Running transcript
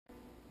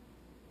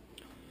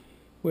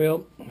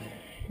Well,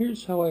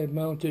 here's how I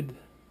mounted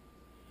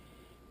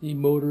the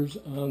motors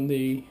on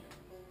the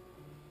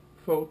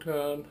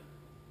Photon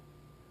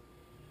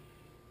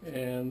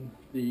and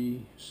the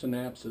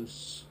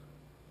Synapse.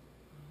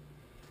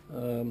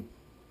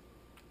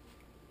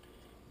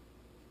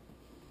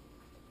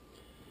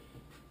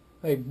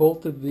 I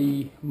bolted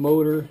the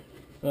motor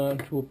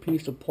onto a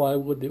piece of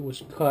plywood that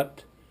was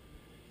cut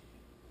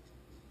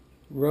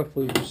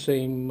roughly the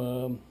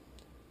same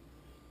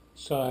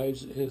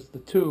size as the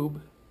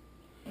tube.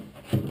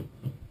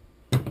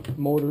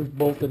 Motor's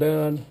bolted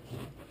on,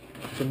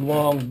 some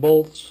long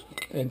bolts,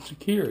 and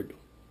secured.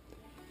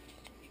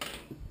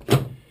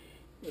 And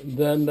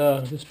then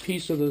this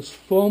piece of this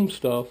foam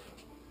stuff,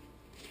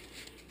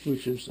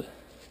 which is,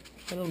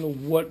 I don't know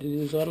what it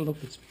is, I don't know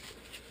if it's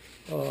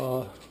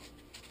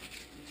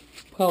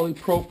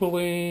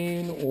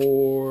polypropylene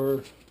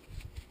or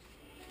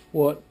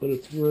what, but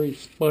it's very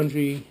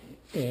spongy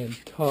and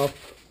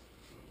tough.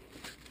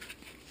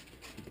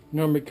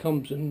 Normally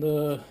comes in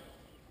the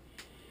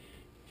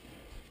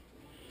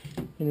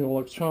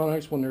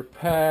electronics when they're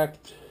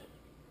packed.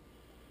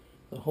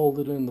 They hold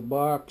it in the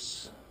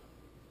box.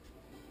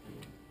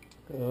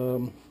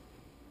 So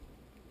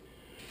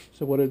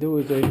what I do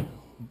is I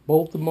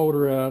bolt the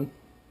motor on,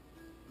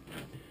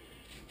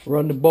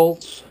 run the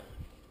bolts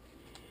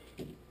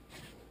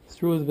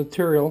through the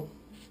material,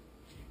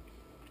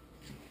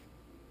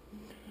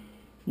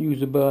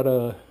 use about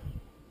a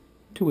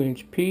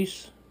 2-inch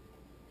piece,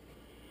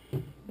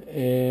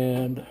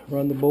 and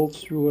run the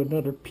bolts through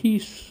another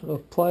piece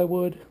of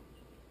plywood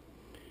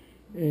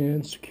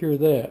and secure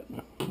that.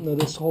 Now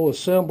this whole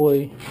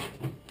assembly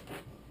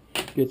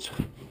gets,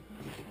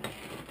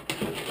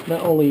 not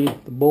only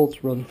the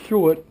bolts run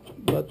through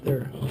it, but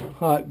they're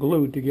hot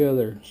glued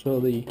together. So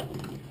the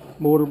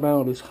motor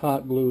mount is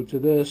hot glued to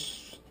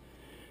this,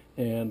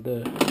 and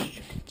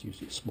it's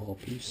usually a small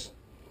piece.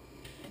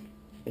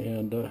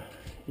 And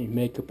you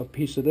make up a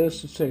piece of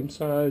this the same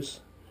size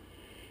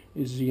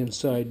is the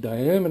inside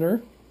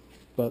diameter,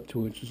 about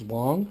 2 inches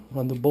long.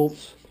 Run the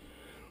bolts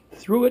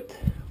through it,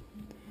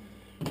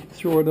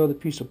 throw another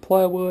piece of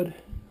plywood,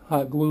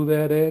 hot glue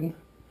that in,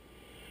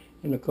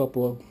 and a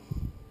couple of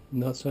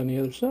nuts on the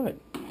other side.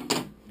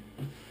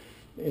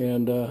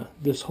 And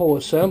this whole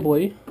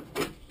assembly,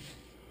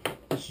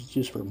 this is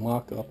just for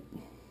mock-up,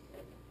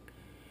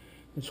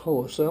 this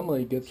whole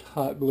assembly gets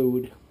hot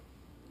glued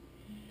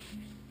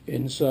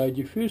inside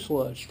your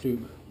fuselage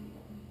tube.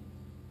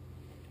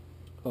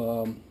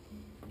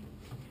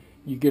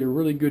 You get a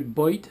really good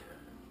bite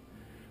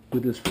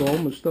with this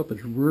foam. This stuff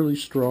is really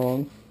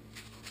strong.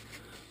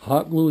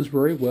 Hot glues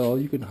very well.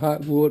 You can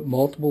hot glue it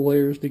multiple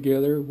layers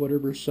together,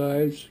 whatever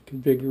size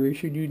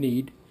configuration you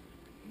need.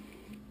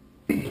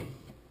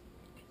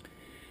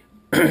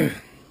 And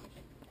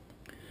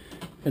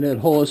that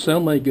whole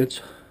assembly gets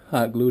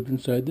hot glued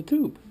inside the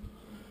tube.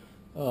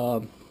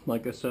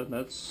 Like I said,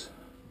 that's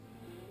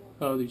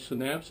how the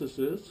Synapse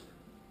is.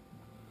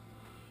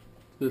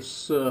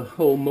 This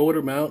whole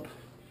motor mount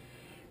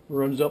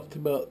runs up to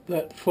about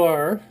that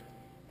far.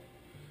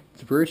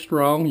 It's very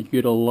strong. You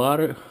get a lot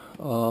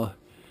of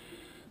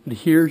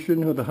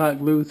adhesion of the hot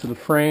glue to the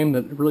frame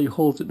that really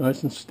holds it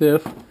nice and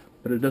stiff,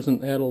 but it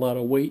doesn't add a lot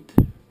of weight.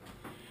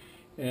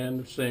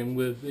 And the same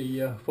with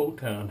the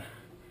Photon.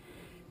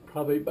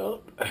 Probably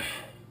about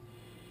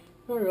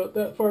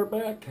that far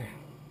back.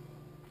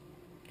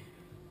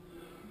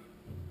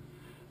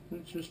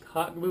 It's just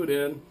hot glued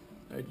in.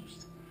 I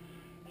just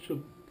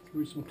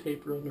threw some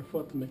tape around their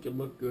foot to make it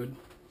look good.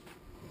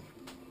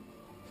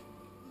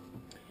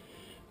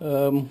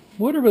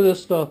 Whatever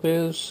this stuff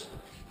is,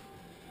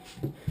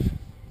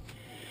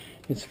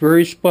 it's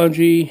very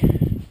spongy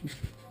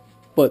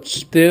but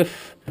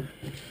stiff,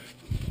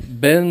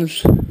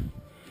 bends.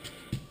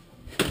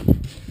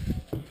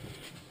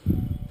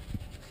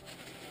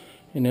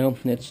 You know,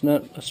 it's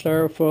not a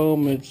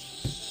styrofoam,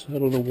 it's, I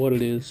don't know what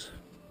it is.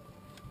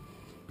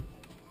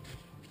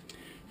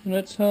 And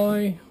that's how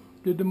I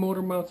did the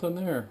motor mounts on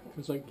there,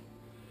 because I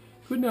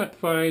could not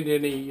find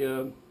any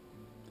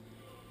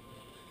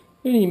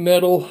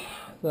metal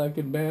that I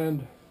could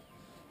bend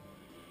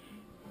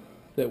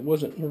that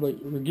wasn't really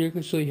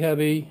ridiculously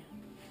heavy,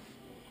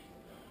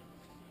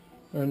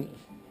 and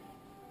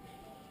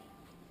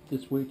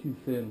it's way too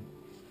thin.